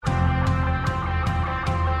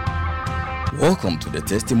Welcome to the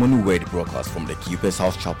Testimony Word broadcast from the Keepers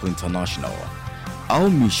House Chapel International. Our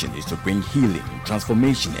mission is to bring healing,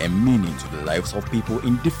 transformation, and meaning to the lives of people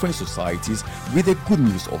in different societies with the good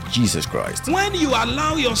news of Jesus Christ. When you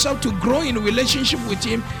allow yourself to grow in relationship with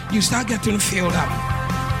Him, you start getting filled up.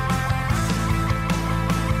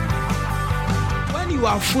 When you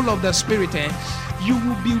are full of the Spirit, you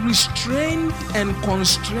will be restrained and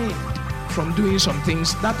constrained from doing some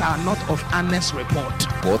things that are not of honest report.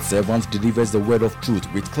 God's servant delivers the word of truth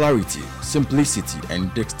with clarity, simplicity,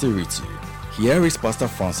 and dexterity. Here is Pastor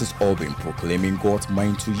Francis Albin proclaiming God's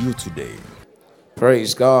mind to you today.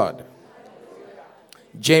 Praise God.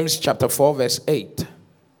 James chapter 4 verse 8.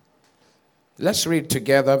 Let's read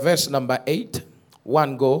together verse number 8.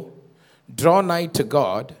 One go. Draw nigh to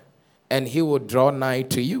God, and He will draw nigh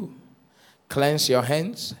to you. Cleanse your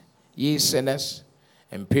hands, ye sinners,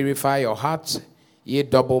 and purify your hearts, ye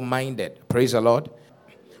double-minded. Praise the Lord.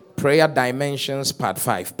 Prayer dimensions, part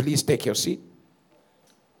 5. Please take your seat.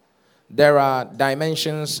 There are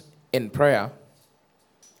dimensions in prayer.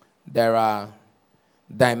 There are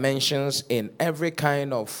dimensions in every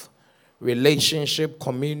kind of relationship,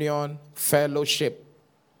 communion, fellowship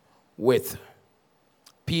with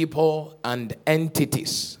people and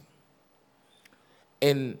entities.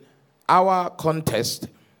 In our context,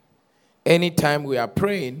 anytime we are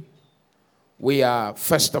praying, we are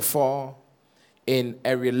first of all in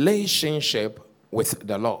a relationship with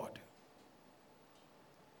the Lord.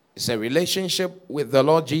 It's a relationship with the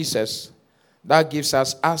Lord Jesus that gives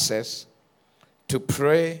us access to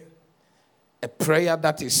pray a prayer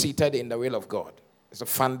that is seated in the will of God. It's a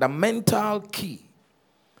fundamental key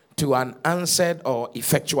to an answered or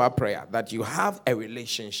effectual prayer, that you have a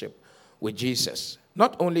relationship with Jesus.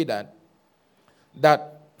 Not only that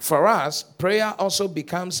for us, prayer also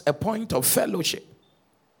becomes a point of fellowship,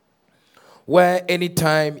 where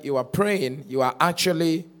anytime you are praying, you are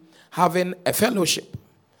actually having a fellowship,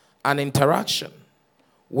 an interaction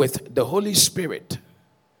with the Holy Spirit.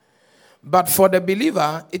 But for the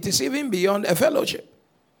believer, it is even beyond a fellowship.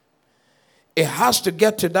 It has to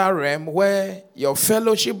get to that realm where your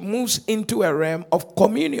fellowship moves into a realm of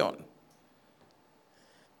communion.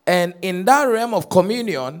 And in that realm of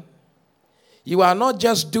communion, you are not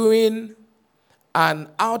just doing an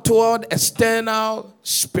outward, external,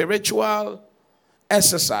 spiritual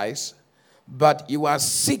exercise, but you are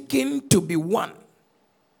seeking to be one,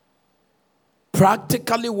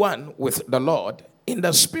 practically one with the Lord in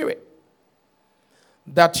the Spirit.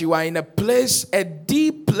 That you are in a place, a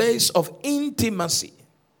deep place of intimacy.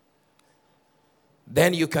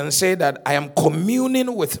 Then you can say that I am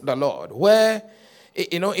communing with the Lord. Where,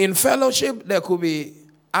 in fellowship, there could be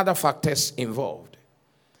other factors involved.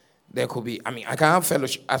 There could be, I can have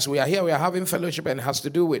fellowship. As we are here, we are having fellowship, and has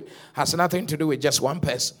nothing to do with just one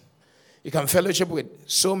person. You can fellowship with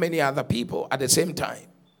so many other people at the same time.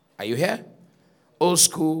 Are you here? Old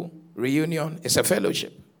school reunion is a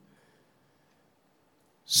fellowship.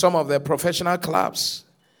 Some of the professional clubs,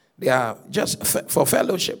 they are just for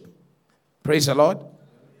fellowship. Praise the Lord.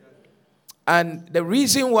 And the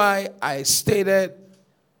reason why I stated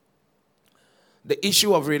the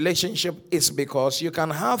issue of relationship is because you can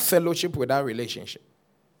have fellowship without relationship.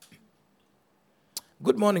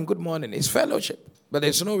 Good morning. It's fellowship, but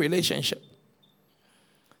there's no relationship.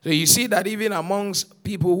 So you see that even amongst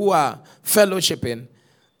people who are fellowshipping,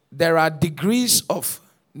 there are degrees of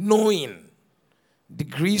knowing,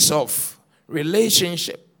 degrees of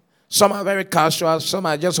relationship. Some are very casual, some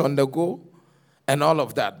are just on the go, and all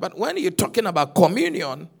of that. But when you're talking about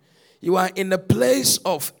communion, you are in a place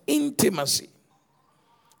of intimacy.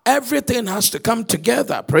 Everything has to come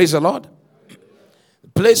together. Praise the Lord.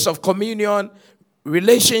 Place of communion,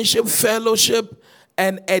 relationship, fellowship,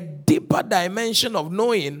 and a deeper dimension of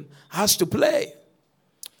knowing has to play.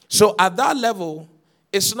 So at that level,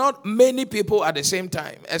 it's not many people at the same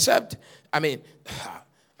time. Except, I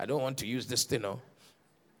don't want to use this thing, no.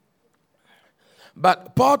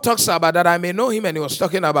 But Paul talks about that I may know him, and he was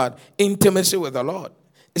talking about intimacy with the Lord.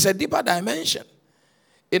 It's a deeper dimension.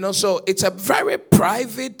 So it's a very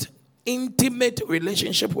private, intimate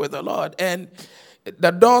relationship with the Lord. And the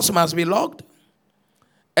doors must be locked.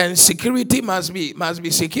 And security must be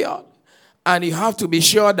secured. And you have to be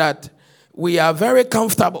sure that we are very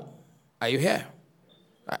comfortable. Are you here?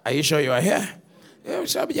 Are you sure you are here?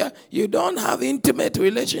 You don't have intimate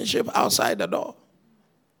relationship outside the door.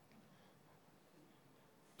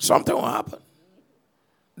 Something will happen.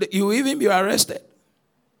 You will even be arrested.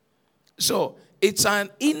 So it's an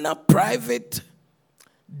inner, private,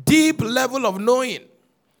 deep level of knowing.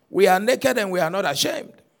 We are naked and we are not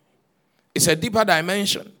ashamed. It's a deeper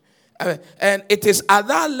dimension. And it is at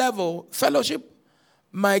that level, fellowship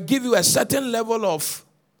might give you a certain level of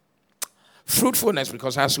fruitfulness,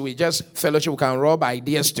 because as we just fellowship, we can rub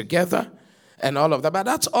ideas together and all of that. But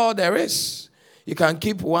that's all there is. You can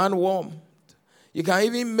keep one warm. You can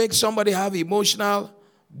even make somebody have emotional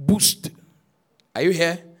boost. Are you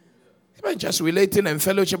here? Just relating and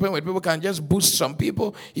fellowshipping with people can just boost some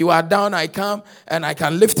people. You are down, I come, and I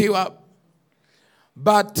can lift you up.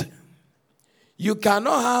 But you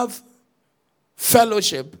cannot have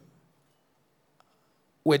fellowship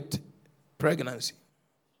with pregnancy.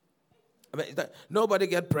 Nobody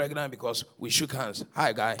get pregnant because we shook hands.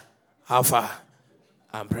 Hi, guy. How far?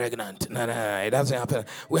 I'm pregnant. No, it doesn't happen.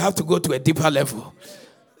 We have to go to a deeper level.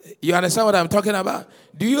 You understand what I'm talking about?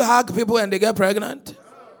 Do you hug people and they get pregnant?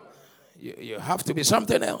 You have to be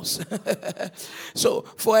something else. So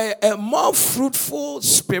for a more fruitful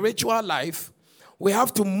spiritual life, we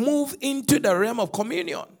have to move into the realm of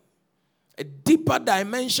communion. A deeper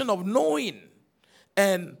dimension of knowing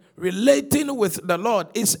and relating with the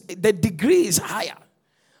Lord. The degree is higher.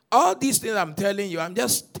 All these things I'm telling you, I'm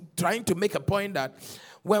just trying to make a point that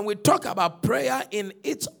when we talk about prayer in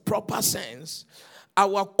its proper sense,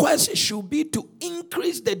 our quest should be to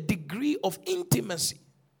increase the degree of intimacy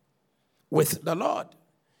with the Lord.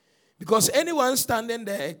 Because anyone standing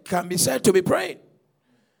there can be said to be praying.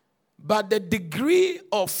 But the degree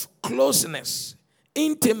of closeness,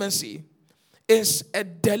 intimacy, is a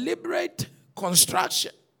deliberate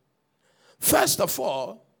construction. First of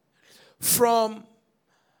all, from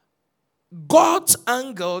God's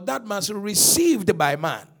angle, that must be received by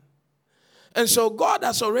man. And so God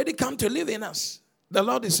has already come to live in us. The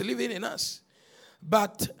Lord is living in us.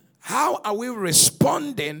 But how are we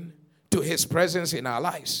responding to his presence in our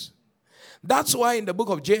lives? That's why in the book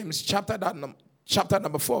of James, chapter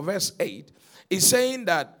number 4, verse 8, is saying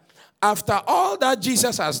that after all that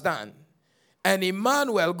Jesus has done, and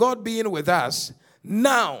Emmanuel, God being with us,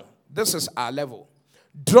 now, this is our level.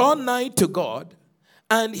 Draw nigh to God,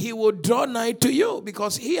 and he will draw nigh to you,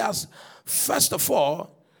 because he has, first of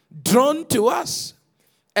all, drawn to us.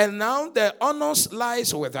 And now the honors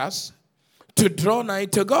lies with us to draw nigh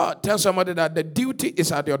to God. Tell somebody that the duty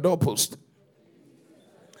is at your doorpost.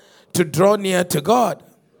 To draw near to God.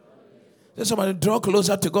 Tell somebody, draw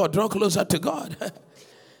closer to God. Draw closer to God.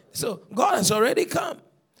 So God has already come.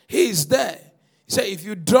 He is there. He said, if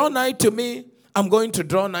you draw nigh to me, I'm going to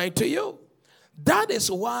draw nigh to you. That is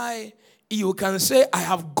why you can say, I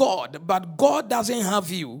have God, but God doesn't have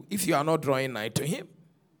you if you are not drawing nigh to him.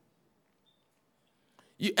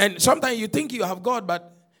 And sometimes you think you have God,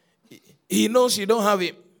 but he knows you don't have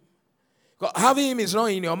him. Having him is not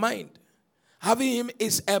in your mind. Having him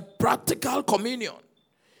is a practical communion.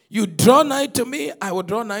 You draw nigh to me, I will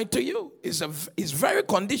draw nigh to you. It's very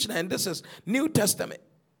conditional, and this is New Testament.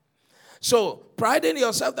 So, priding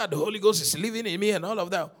yourself that the Holy Ghost is living in me and all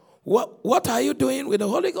of that. What are you doing with the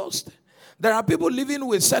Holy Ghost? There are people living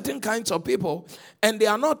with certain kinds of people, and they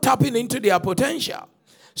are not tapping into their potential.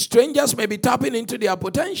 Strangers may be tapping into their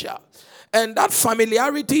potential. And that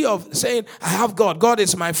familiarity of saying, I have God, God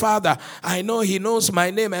is my Father, I know he knows my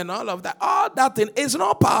name and all of that thing is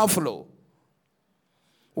not powerful.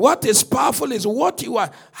 What is powerful is what you are.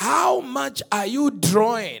 How much are you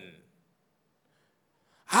drawing?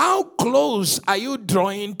 How close are you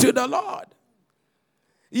drawing to the Lord?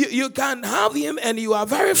 You can have him and you are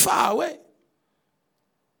very far away.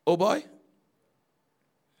 Oh boy.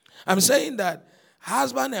 I'm saying that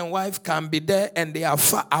husband and wife can be there and they are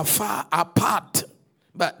far apart.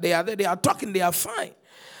 But they are there, they are talking, they are fine.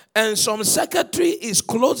 And some secretary is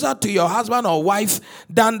closer to your husband or wife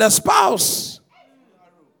than the spouse.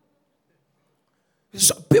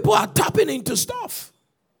 So people are tapping into stuff.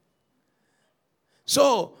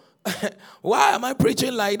 So, why am I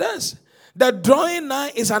preaching like this? The drawing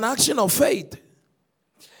nigh is an action of faith.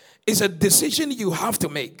 It's a decision you have to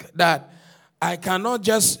make, that I cannot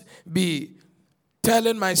just be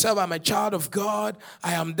telling myself I'm a child of God,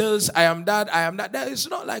 I am this, I am that, I am that. It's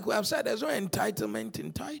not like we have said, there's no entitlement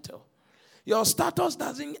in title. Your status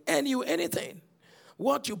doesn't earn you anything.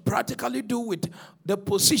 What you practically do with the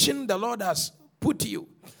position the Lord has put you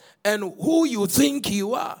and who you think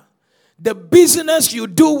you are, the business you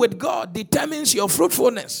do with God determines your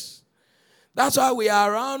fruitfulness. That's why we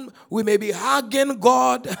are around, we may be hugging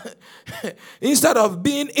God instead of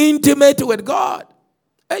being intimate with God.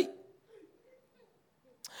 Hey.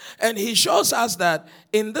 And he shows us that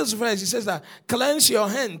in this verse, he says that, cleanse your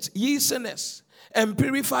hands, ye sinners, and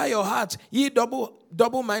purify your hearts, ye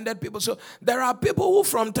double-minded people. So there are people who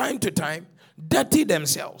from time to time dirty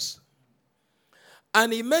themselves.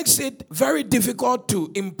 And it makes it very difficult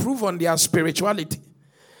to improve on their spirituality.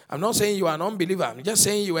 I'm not saying you are an unbeliever. I'm just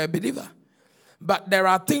saying you are a believer. But there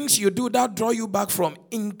are things you do that draw you back from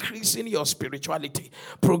increasing your spirituality,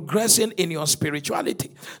 progressing in your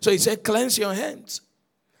spirituality. So he said, cleanse your hands.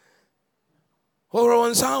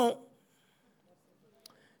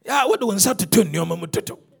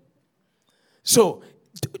 So,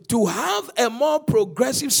 to have a more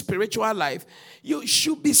progressive spiritual life, you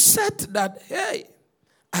should be set that, hey,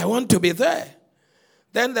 I want to be there.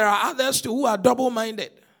 Then there are others too who are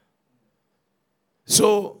double-minded.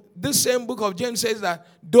 So, this same book of James says that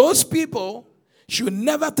those people should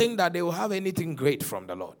never think that they will have anything great from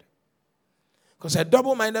the Lord. Because a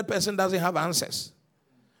double-minded person doesn't have answers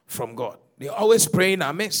from God. They're always praying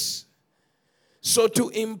amiss. So to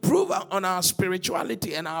improve on our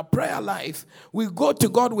spirituality and our prayer life, we go to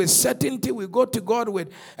God with certainty, we go to God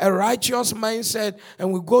with a righteous mindset,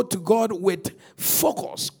 and we go to God with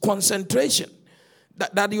focus, concentration.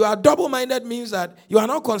 That you are double-minded means that you are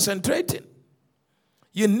not concentrating.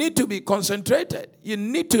 You need to be concentrated. You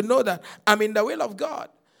need to know that I'm in the will of God.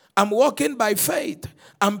 I'm walking by faith.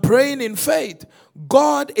 I'm praying in faith.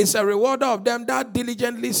 God is a rewarder of them that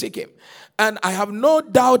diligently seek him. And I have no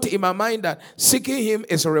doubt in my mind that seeking him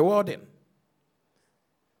is rewarding.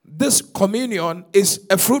 This communion is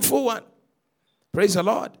a fruitful one. Praise the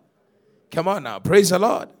Lord. Come on now. Praise the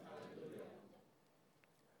Lord.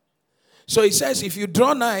 So he says, if you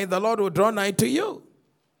draw nigh, the Lord will draw nigh to you.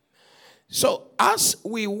 So as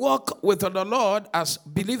we walk with the Lord as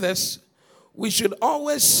believers, we should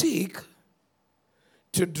always seek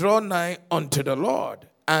to draw nigh unto the Lord,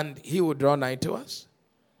 and he will draw nigh to us.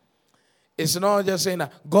 It's not just saying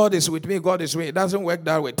that God is with me, God is with me. It doesn't work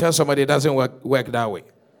that way. Tell somebody it doesn't work that way.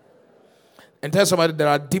 And tell somebody there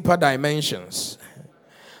are deeper dimensions.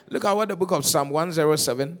 Look at what the book of Psalm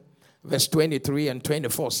 107, verse 23 and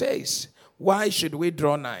 24 says. Why should we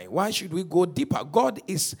draw nigh? Why should we go deeper? God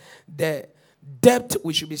is the depth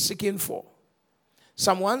we should be seeking for.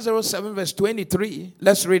 Psalm 107, verse 23.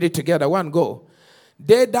 Let's read it together. One go.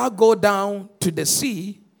 They that go down to the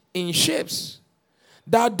sea in ships,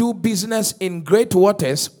 that do business in great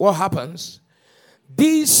waters, what happens?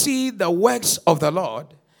 These see the works of the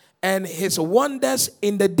Lord and his wonders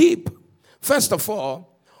in the deep. First of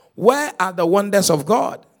all, where are the wonders of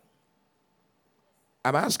God?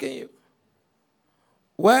 I'm asking you.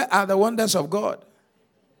 Where are the wonders of God?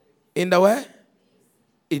 In the where?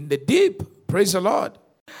 In the deep. Praise the Lord.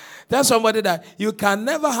 Tell somebody that you can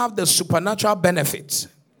never have the supernatural benefits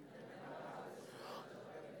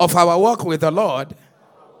of our walk with the Lord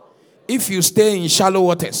if you stay in shallow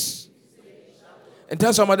waters. And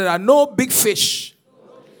tell somebody that no big fish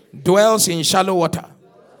dwells in shallow water.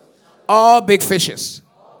 All big fishes,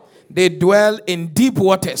 they dwell in deep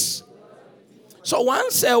waters. So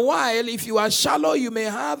once a while, if you are shallow, you may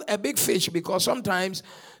have a big fish, because sometimes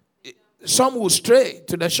some will stray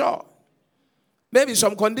to the shore. Maybe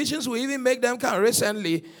some conditions will even make them come.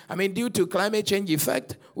 Recently, due to climate change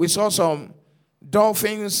effect, we saw some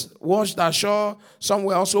dolphins washed ashore. Some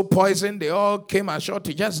were also poisoned. They all came ashore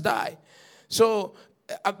to just die. So,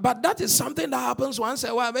 but that is something that happens once in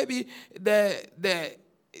a while. Maybe the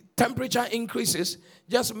temperature increases,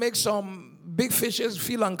 just makes some big fishes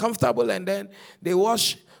feel uncomfortable, and then they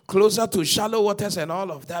wash closer to shallow waters and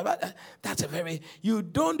all of that. But that's you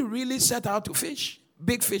don't really set out to fish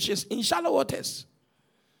big fishes in shallow waters.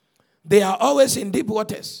 They are always in deep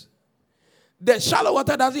waters. The shallow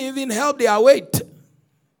water doesn't even help their weight.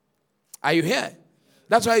 Are you here?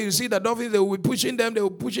 That's why you see the dolphins, they will be pushing them,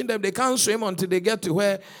 they can't swim until they get to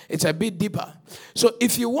where it's a bit deeper. So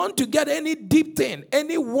if you want to get any deep thing,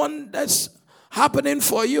 any wonders happening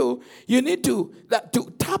for you, you need to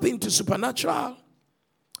tap into supernatural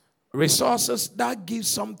resources that give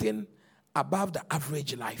something above the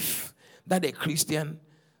average life that a Christian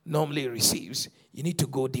normally receives. You need to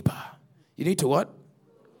go deeper. You need to what?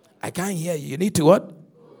 I can't hear you. You need to what?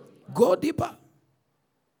 Go deeper.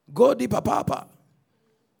 Go deeper, Papa.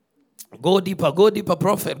 Go deeper,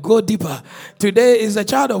 prophet. Go deeper. Today is a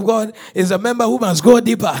child of God, is a member who must go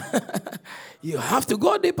deeper. You have to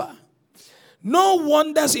go deeper. No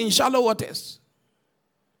wonders in shallow waters.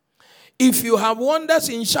 If you have wonders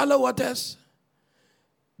in shallow waters,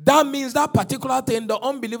 that means that particular thing, the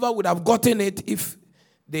unbeliever would have gotten it if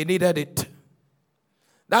they needed it.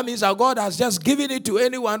 That means that God has just given it to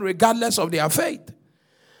anyone regardless of their faith.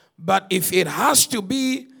 But if it has to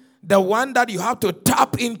be the one that you have to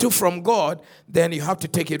tap into from God, then you have to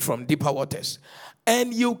take it from deeper waters.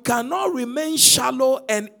 And you cannot remain shallow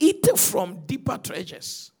and eat from deeper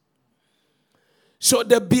treasures. So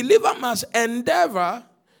the believer must endeavor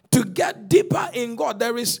to get deeper in God.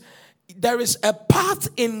 there is a path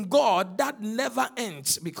in God that never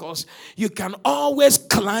ends, because you can always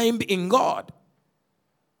climb in God.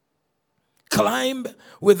 Climb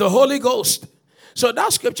with the Holy Ghost. So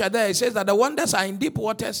that scripture there, it says that the wonders are in deep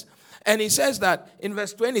waters. And it says that in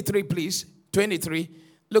verse 23, please, 23,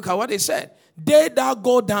 look at what it said. They that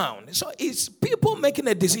go down. So it's people making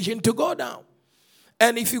a decision to go down.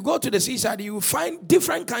 And if you go to the seaside, you will find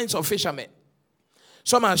different kinds of fishermen.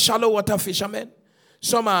 Some are shallow water fishermen.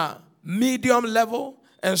 Some are medium level.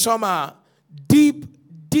 And some are deep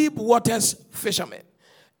waters fishermen.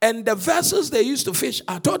 And the vessels they used to fish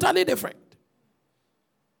are totally different.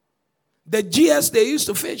 The gears they used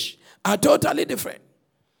to fish are totally different.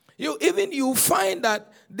 You find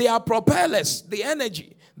that their propellers, the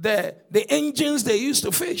energy, the engines they used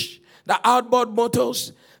to fish, the outboard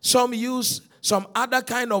motors, some use some other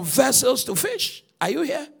kind of vessels to fish. Are you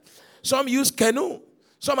here? Some use canoe.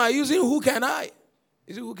 Some are using hook and eye.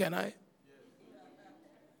 Is it hook and eye?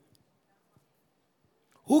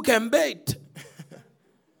 Hook and bait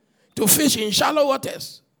to fish in shallow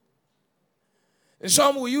waters. And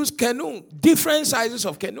some will use canoe, different sizes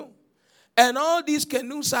of canoe. And all these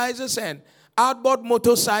canoe sizes and outboard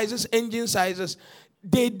motor sizes, engine sizes,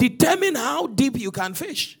 they determine how deep you can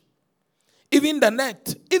fish. Even the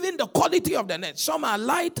net, even the quality of the net. Some are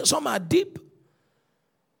light, some are deep.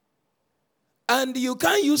 And you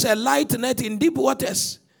can't use a light net in deep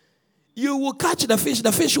waters. You will catch the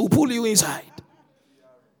fish will pull you inside.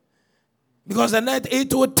 Because the net,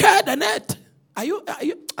 it will tear the net. Are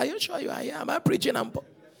you sure you are here? Am I preaching?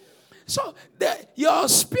 So your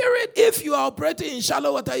spirit, if you are operating in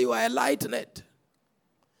shallow water, you are a light net.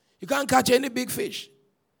 You can't catch any big fish.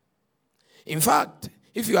 In fact,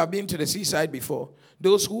 if you have been to the seaside before,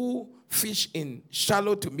 those who fish in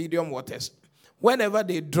shallow to medium waters, whenever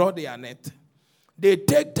they draw their net, they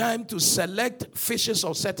take time to select fishes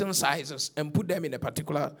of certain sizes and put them in a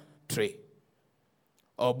particular tray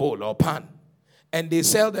or bowl or pan. And they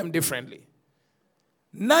sell them differently.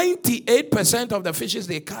 98% of the fishes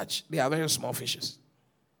they catch, they are very small fishes.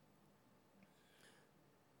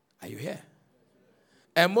 Are you here?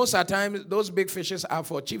 And most of the time, those big fishes are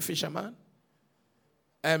for cheap fishermen.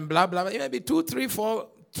 And blah, blah, blah. It may be 2, 3, 4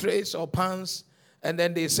 trays or pans. And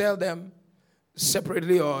then they sell them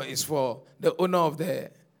separately, or it's for the owner of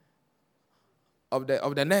the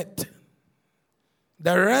net.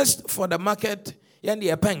 The rest for the market,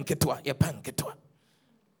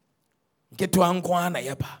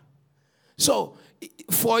 so,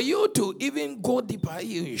 for you to even go deeper,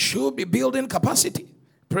 you should be building capacity.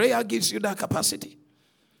 Prayer gives you that capacity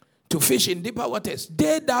to fish in deeper waters.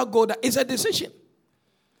 They that go there, it's a decision.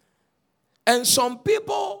 And some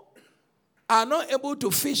people are not able to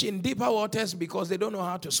fish in deeper waters because they don't know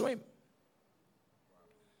how to swim.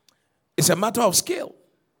 It's a matter of skill.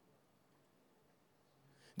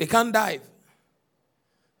 They can't dive.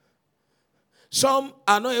 Some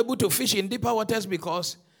are not able to fish in deeper waters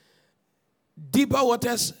because deeper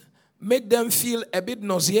waters make them feel a bit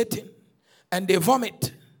nauseating and they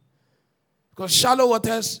vomit. Because shallow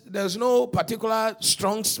waters, there's no particular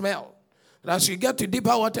strong smell. But as you get to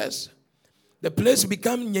deeper waters, the place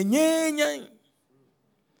becomes nye.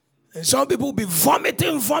 And some people will be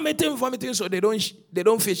vomiting, so they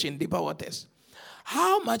don't fish in deeper waters.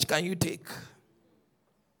 How much can you take?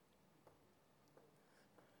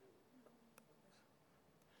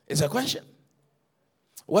 It's a question.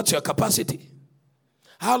 What's your capacity?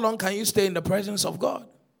 How long can you stay in the presence of God?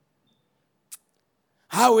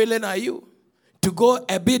 How willing are you to go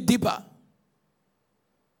a bit deeper?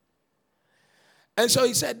 And so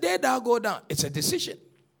he said, they that go down. It's a decision.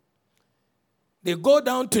 They go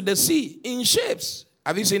down to the sea in ships.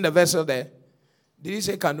 Have you seen the vessel there? Did he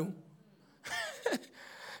say canoe?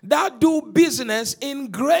 That do business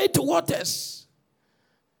in great waters.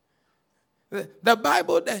 The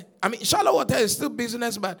Bible, shallow water is still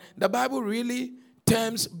business, but the Bible really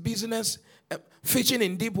terms business, fishing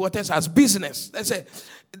in deep waters as business. Let's say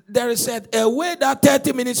there is a way that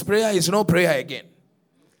 30 minutes prayer is no prayer again.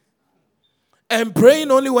 And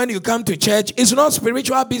praying only when you come to church is not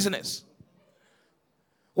spiritual business.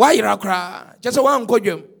 Why you cry? Just a one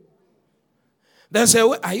go. There's a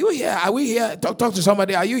way. Are you here? Are we here? Talk to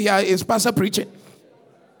somebody. Are you here? Is pastor preaching?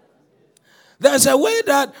 There's a way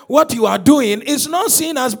that what you are doing is not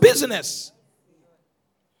seen as business.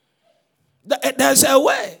 There's a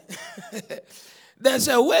way. There's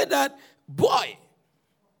a way that, boy,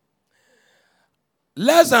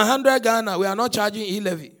 less than 100 Ghana, we are not charging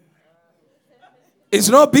e-levy. It's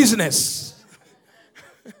not business.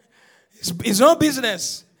 It's not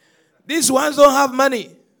business. These ones don't have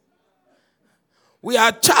money. We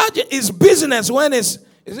are charging. It's business when it's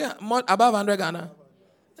Is it above 100 Ghana?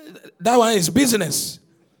 That one is business.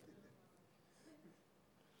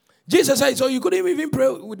 Jesus said, so you couldn't even pray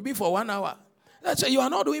with me for 1 hour. That's you are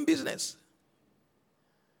not doing business.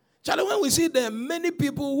 Charlie, when we see there are many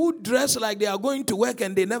people who dress like they are going to work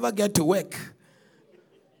and they never get to work,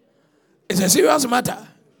 it's a serious matter.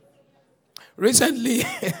 Recently,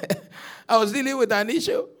 I was dealing with an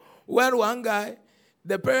issue where one guy,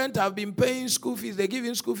 the parents have been paying school fees. They give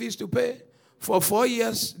him school fees to pay for 4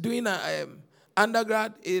 years doing an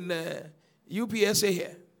undergrad in UPSA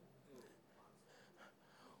here.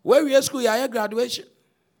 Where we are school, higher graduation.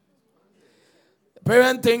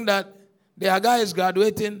 Parents think that their guy is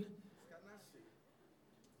graduating.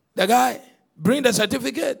 The guy bring the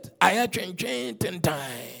certificate. I change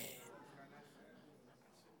time.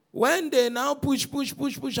 When they now push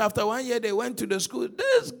after 1 year, they went to the school.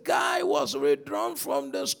 This guy was withdrawn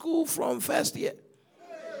from the school from first year.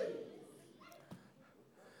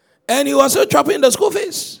 And he was still chopping the school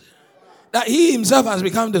fees. That he himself has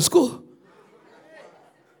become the school.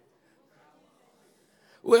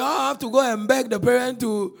 We all have to go and beg the parent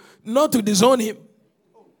to not to disown him.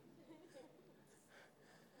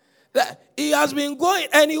 That he has been going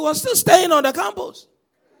and he was still staying on the campus.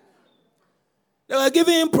 They were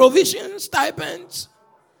giving him provisions, stipends,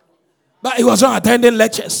 but he was not attending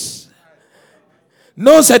lectures.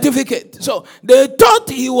 No certificate. So they thought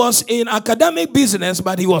he was in academic business,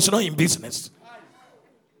 but he was not in business.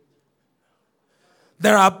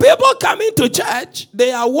 There are people coming to church,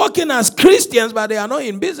 they are working as Christians, but they are not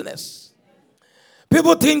in business.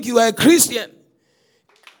 People think you are a Christian.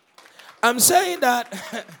 I'm saying that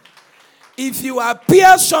if you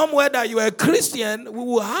appear somewhere that you are a Christian, we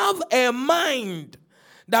will have a mind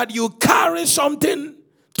that you carry something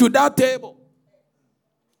to that table.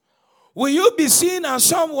 Will you be seen as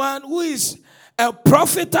someone who is a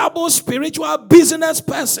profitable spiritual business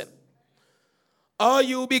person? Or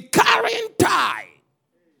you'll be carrying tie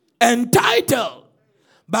and title,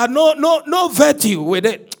 but no virtue with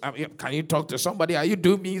it? Can you talk to somebody? Are you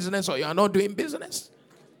doing business or you are not doing business?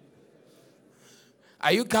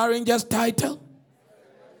 Are you carrying just title?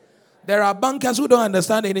 There are bankers who don't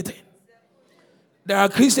understand anything. There are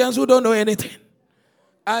Christians who don't know anything.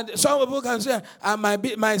 And some people can say,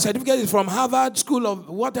 my certificate is from Harvard School of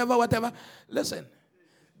whatever. Listen,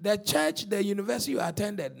 the church, the university you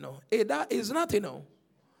attended, that is nothing,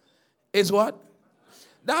 It's what?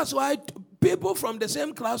 That's why people from the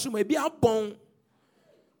same classroom may be upon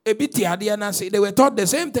a bit they were taught the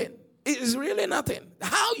same thing. It is really nothing.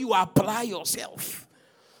 How you apply yourself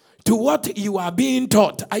to what you are being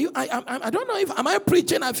taught. I don't know if am I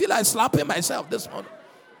preaching? I feel like slapping myself this morning.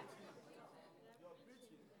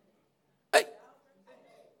 Hey.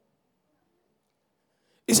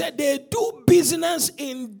 He said they do business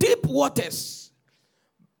in deep waters.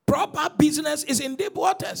 Proper business is in deep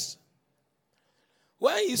waters.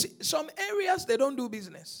 Well, you see, some areas they don't do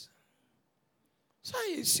business. So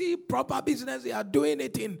you see proper business, they are doing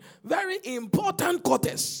it in very important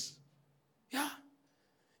quarters. Yeah.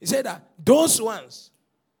 He said that those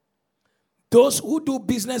who do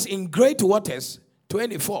business in great waters,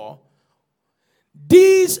 24,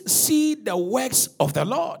 these see the works of the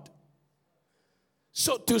Lord.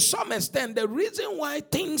 So to some extent, the reason why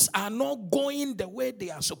things are not going the way they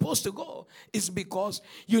are supposed to go is because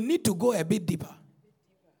you need to go a bit deeper.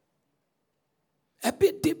 A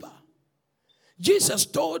bit deeper. Jesus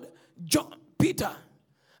told Peter,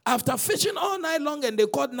 after fishing all night long and they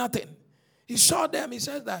caught nothing, he saw them, he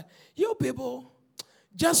says that, you people,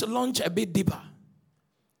 just launch a bit deeper.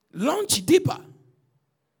 Launch deeper.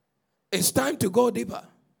 It's time to go deeper.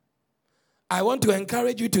 I want to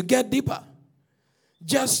encourage you to get deeper.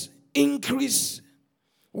 Just increase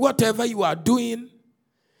whatever you are doing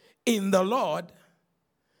in the Lord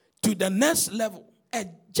to the next level,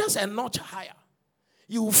 just a notch higher.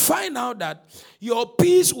 You will find out that your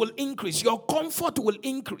peace will increase, your comfort will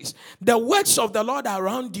increase. The works of the Lord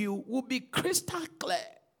around you will be crystal clear.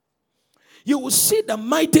 You will see the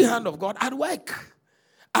mighty hand of God at work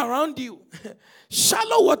around you.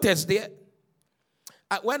 Shallow waters there.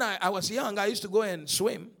 When I was young, I used to go and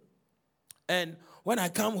swim. And when I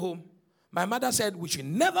come home, my mother said we should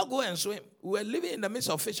never go and swim. We were living in the midst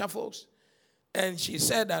of fisher folks. And she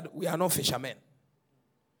said that we are not fishermen.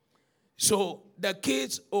 So the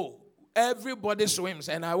kids, everybody swims,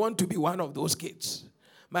 and I want to be one of those kids.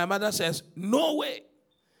 My mother says, no way.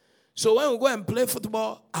 So when we go and play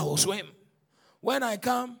football, I will swim. When I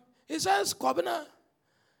come, he says, Kobina,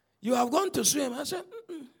 you have gone to swim. I said,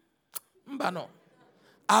 no.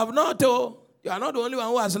 I've not told. You are not the only one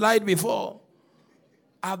who has lied before.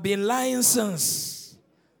 I've been lying since.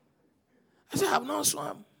 I said, I have not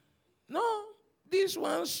swum. No, these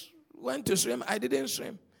ones went to swim. I didn't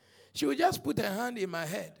swim. She would just put her hand in my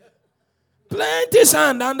head. Plenty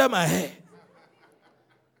sand under my hair.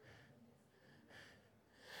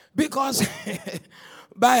 Because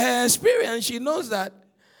by her experience, she knows that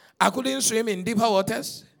I couldn't swim in deeper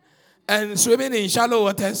waters and swimming in shallow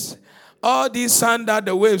waters. All these sand that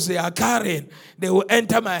the waves they are carrying, they will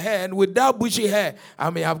enter my hair. And with that bushy hair, I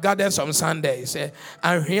may have gathered some sand there. He said,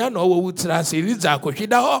 and here no would trust it.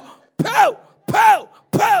 Pow, pow,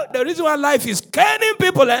 pow. The reason why life is killing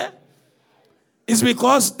people is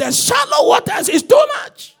because the shallow waters is too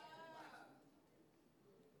much.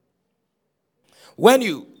 When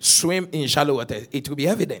you swim in shallow water, it will be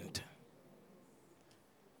evident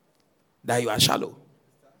that you are shallow.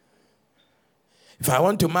 If I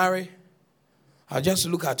want to marry, I'll just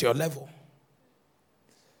look at your level.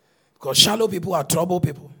 Because shallow people are trouble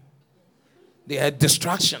people. They are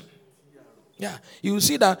distraction. Yeah. You will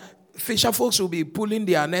see that fisher folks will be pulling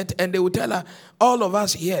their net and they will tell her, all of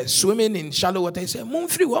us here swimming in shallow water, they say, moon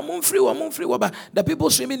free. But the people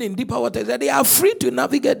swimming in deeper water, they are free to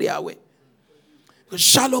navigate their way. Because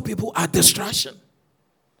shallow people are distraction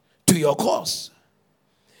to your cause.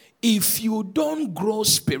 If you don't grow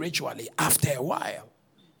spiritually, after a while,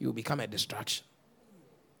 you become a distraction.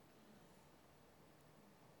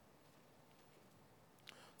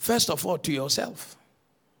 First of all, to yourself,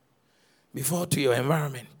 before to your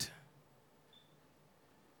environment.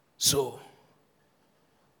 So,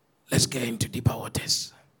 let's get into deeper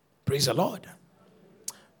waters. Praise the Lord.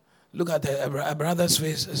 Look at a brother's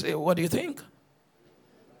face and say, what do you think?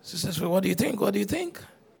 Sisters, what do you think? What do you think?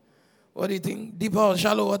 What do you think? Deeper or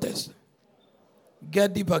shallow waters?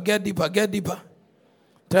 Get deeper, get deeper, get deeper.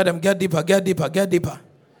 Tell them, get deeper, get deeper, get deeper.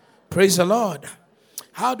 Praise the Lord.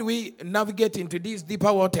 How do we navigate into these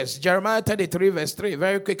deeper waters? Jeremiah 33 verse 3,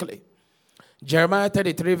 very quickly. Jeremiah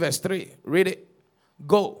 33 verse 3. Read it.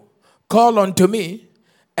 Go, call unto me,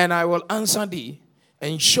 and I will answer thee,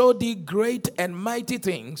 and show thee great and mighty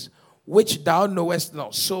things which thou knowest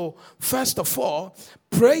not. So, first of all,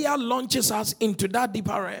 prayer launches us into that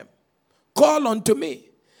deeper realm. Call unto me,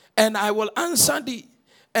 and I will answer thee,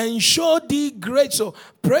 and show thee great. So,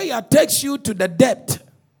 prayer takes you to the depth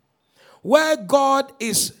where God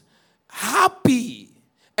is happy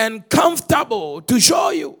and comfortable to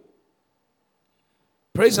show you.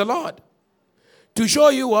 Praise the Lord. To show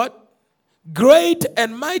you what? Great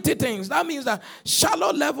and mighty things. That means that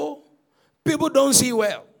shallow level, people don't see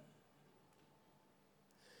well.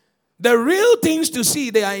 The real things to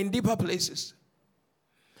see, they are in deeper places.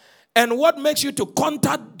 And what makes you to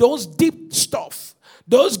contact those deep stuff,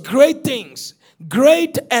 those great things,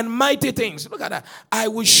 great and mighty things. Look at that. I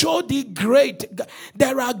will show thee great.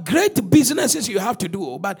 There are great businesses you have to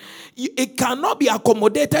do, but it cannot be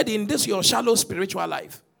accommodated in this your shallow spiritual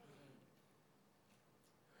life.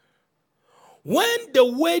 When the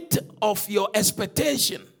weight of your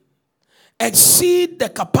expectation exceed the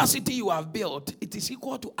capacity you have built, it is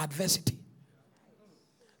equal to adversity.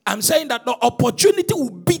 I'm saying that the opportunity will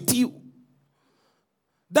beat you.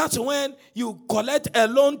 That's when you collect a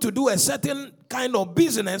loan to do a certain kind of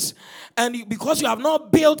business, and because you have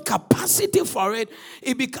not built capacity for it,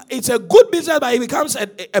 it's a good business, but it becomes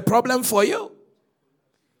a problem for you.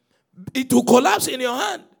 It will collapse in your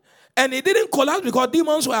hand. And it didn't collapse because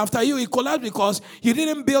demons were after you. It collapsed because you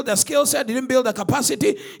didn't build the skill set, you didn't build the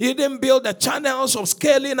capacity, you didn't build the channels of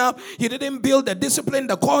scaling up, you didn't build the discipline,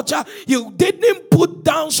 the culture, you didn't put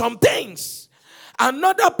down some things.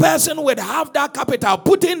 Another person would have that capital,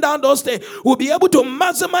 putting down those things, will be able to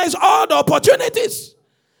maximize all the opportunities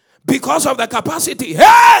because of the capacity.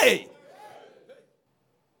 Hey!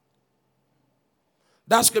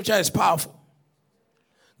 That scripture is powerful.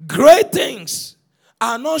 Great things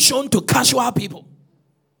are not shown to casual people.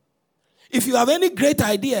 If you have any great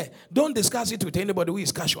idea, don't discuss it with anybody who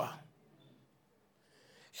is casual.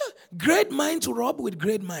 Yeah, great minds rub with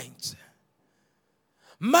great minds.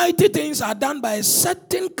 Mighty things are done by a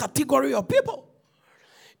certain category of people.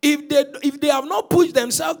 If they have not pushed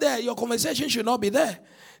themselves there, your conversation should not be there.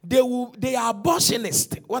 They are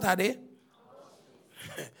abortionists. What are they?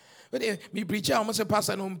 Me preacher, I'm a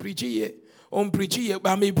pastor, I'm preaching,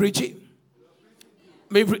 but me preaching.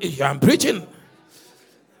 I'm preaching.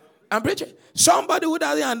 Somebody who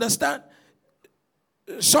doesn't understand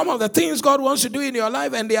some of the things God wants to do in your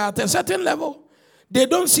life, and they are at a certain level, they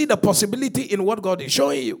don't see the possibility in what God is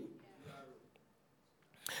showing you.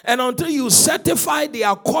 And until you certify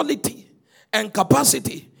their quality and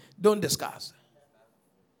capacity, don't discuss.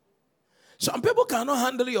 Some people cannot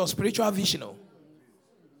handle your spiritual vision.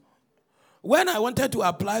 When I wanted to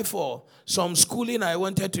apply for some schooling I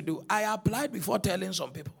wanted to do, I applied before telling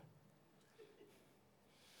some people.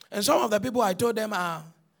 And some of the people I told them are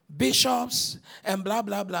bishops and blah,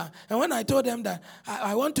 blah, blah. And when I told them that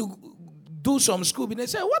I want to do some school, they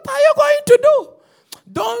said, what are you going to do?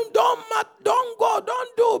 Don't go,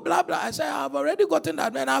 don't do, blah, blah. I said, I've already gotten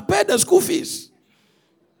that, man. I paid the school fees.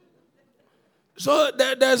 So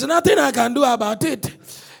there's nothing I can do about it.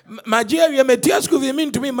 My dear, my tear school fee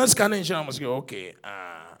mean to me, must can I must go, okay.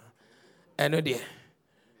 I know dear.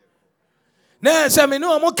 Now, say me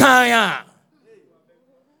no more kaya.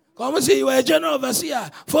 Come see you are a general overseer.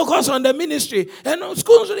 Focus on the ministry. And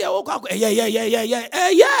schools they walk out.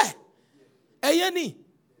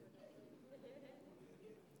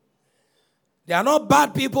 They are not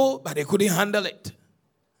bad people, but they couldn't handle it.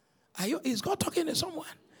 Is God talking to someone?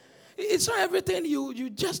 It's not everything you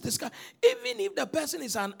just discuss. Even if the person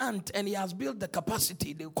is an ant and he has built the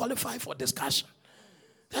capacity, they qualify for discussion.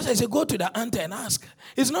 That's why I say go to the ant and ask.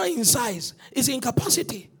 It's not in size, it's in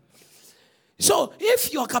capacity. So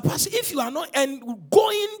if your capacity, if you are not, and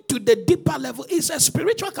going to the deeper level, it's a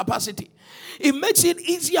spiritual capacity. It makes it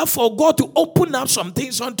easier for God to open up some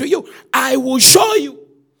things unto you. I will show you.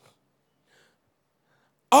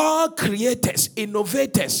 All creators,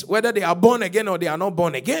 innovators, whether they are born again or they are not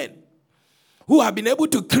born again, who have been able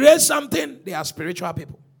to create something, they are spiritual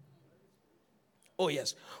people. Oh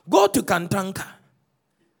yes. Go to Kantanka.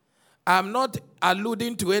 I'm not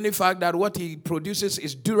alluding to any fact that what he produces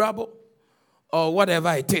is durable or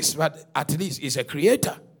whatever it is, but at least he's a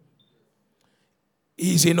creator.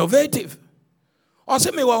 He's innovative. Or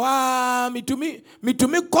say me to me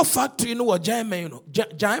co factory no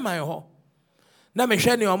jama ho. Na me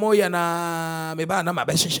hwe ne omo ye na me ba na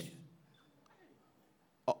mabehye.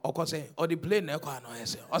 O ko say o the plane na ko ano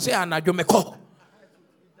ese. O say anadwo me ko.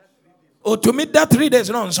 O to meet that 3 days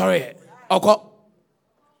no sorry. O ko.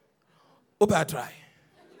 O ba try.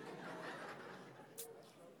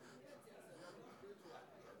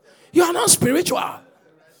 You are not spiritual.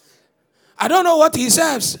 I don't know what he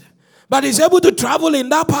serves, but he's able to travel in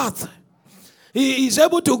that path. He is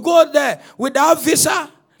able to go there without visa,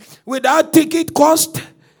 without ticket cost.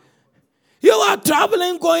 You are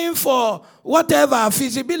traveling, going for whatever,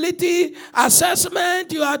 feasibility,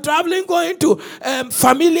 assessment. You are traveling, going to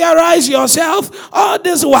familiarize yourself. All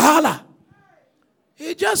this wahala.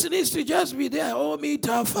 He just needs to just be there. Oh, me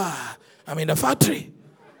tougher. I'm in the factory.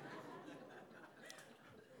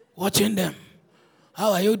 Watching them.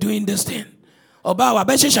 How are you doing this thing? You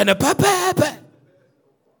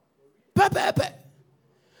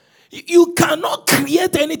cannot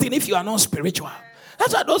create anything if you are not spiritual.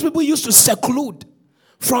 That's why those people used to seclude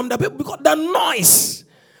from the people, because the noise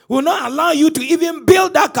will not allow you to even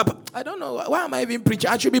build that capacity. I don't know. Why am I even preaching?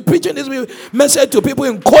 I should be preaching this message to people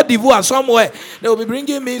in Côte d'Ivoire somewhere. They will be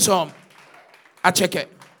bringing me some. I check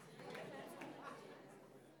it.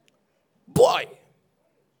 Boy.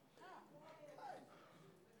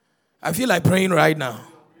 I feel like praying right now.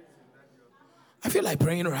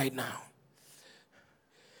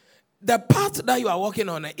 The path that you are walking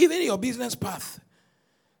on, even your business path,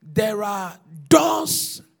 there are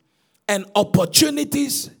doors and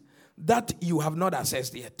opportunities that you have not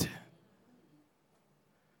accessed yet.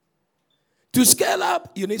 To scale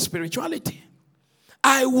up, you need spirituality.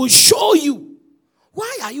 I will show you.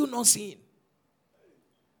 Why are you not seeing?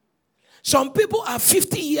 Some people are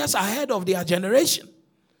 50 years ahead of their generation.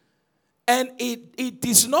 And it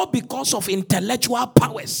is not because of intellectual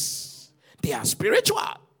powers. They are spiritual.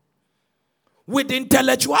 With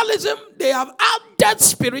intellectualism, they have added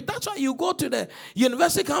spirit. That's why you go to the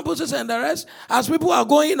university campuses and the rest. As people are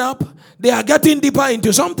going up, they are getting deeper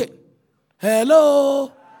into something.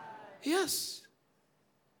 Hello? Yes.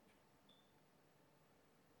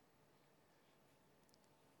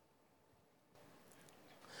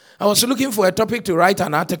 I was looking for a topic to write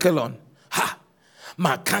an article on.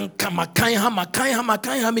 I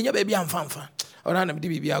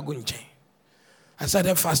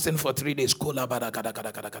started fasting for 3 days. Like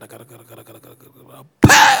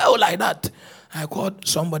that. I called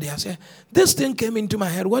somebody. I said, this thing came into my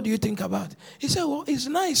head. What do you think about it? He said, well, it's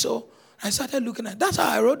nice. So I started looking at it. That's how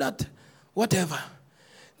I wrote that. Whatever.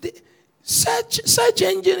 The search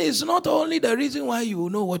engine is not only the reason why you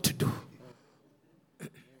know what to do.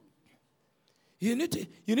 You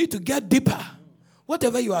need to get deeper.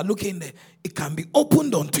 Whatever you are looking there, it can be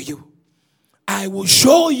opened unto you. I will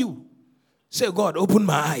show you. Say, God, open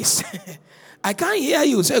my eyes. I can't hear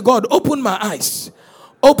you. Say, God, open my eyes.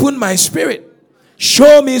 Open my spirit.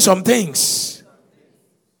 Show me some things.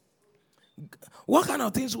 What kind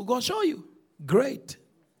of things will God show you? Great.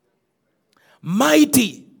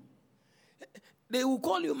 Mighty. They will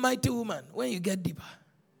call you mighty woman when you get deeper.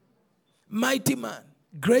 Mighty man,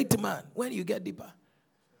 great man when you get deeper.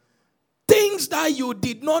 Things that you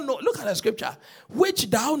did not know. Look at the scripture. Which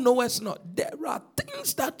thou knowest not. There are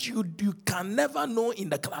things that you can never know in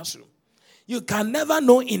the classroom. You can never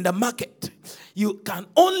know in the market. You can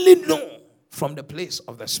only know from the place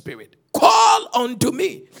of the Spirit. Call unto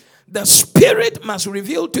me. The Spirit must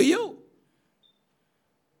reveal to you.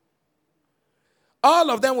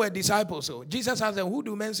 All of them were disciples. So Jesus asked them, who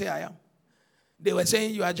do men say I am? They were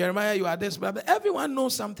saying, you are Jeremiah, you are this, blah, blah. Everyone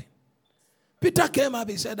knows something. Peter came up,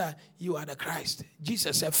 he said that you are the Christ.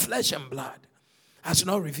 Jesus said, flesh and blood has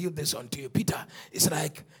not revealed this unto you. Peter, it's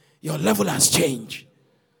like your level has changed.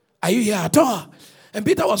 Are you here at all? And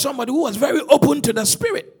Peter was somebody who was very open to the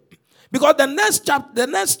Spirit. Because the next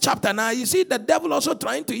chapter now, you see the devil also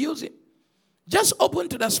trying to use him. Just open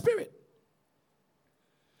to the Spirit.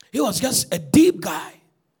 He was just a deep guy.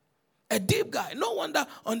 A deep guy. No wonder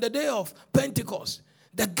on the day of Pentecost,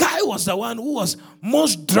 the guy was the one who was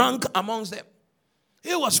most drunk amongst them.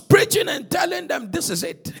 He was preaching and telling them, this is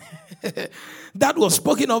it. That was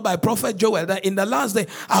spoken of by Prophet Joel, that in the last day,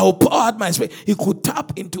 I will pour out my spirit. He could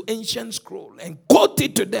tap into ancient scroll and quote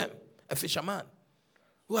it to them. A fisherman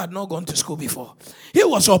who had not gone to school before. He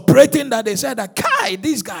was operating that they said that, Kai,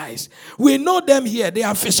 these guys, we know them here. They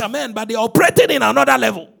are fishermen, but they are operating in another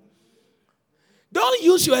level. Don't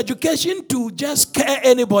use your education to just scare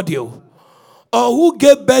anybody. Or who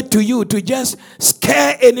gave birth to you to just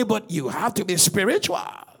scare anybody. You have to be spiritual.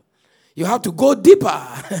 You have to go deeper.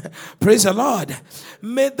 Praise the Lord.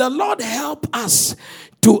 May the Lord help us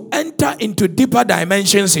to enter into deeper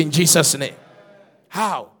dimensions in Jesus' name.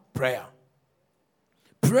 How? Prayer.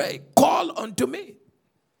 Pray. Call unto me.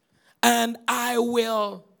 And I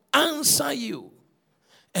will answer you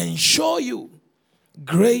and show you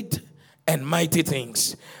great and mighty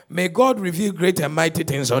things. May God reveal great and mighty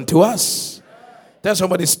things unto us. Tell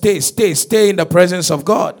somebody, stay in the presence of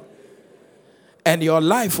God. And your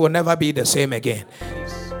life will never be the same again.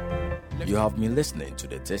 You have been listening to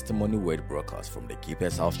the Testimony Word broadcast from the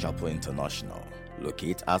Keeper's House Chapel International.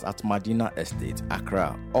 Locate us at Madina Estate,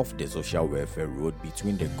 Accra, off the Social Welfare Road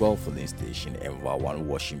between the Gulf Filling Station and Vawan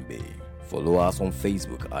Washing Bay. Follow us on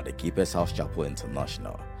Facebook at the Keeper's House Chapel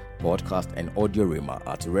International. Podcast and audio rema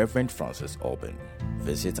at Reverend Francis Auburn.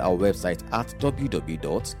 Visit our website at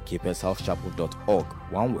www.keepershousechapel.org.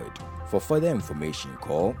 One word. For further information,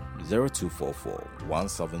 call 0244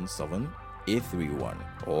 177 831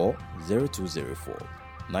 or 0204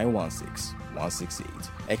 916 168.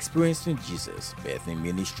 Experiencing Jesus Birthing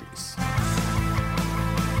Ministries.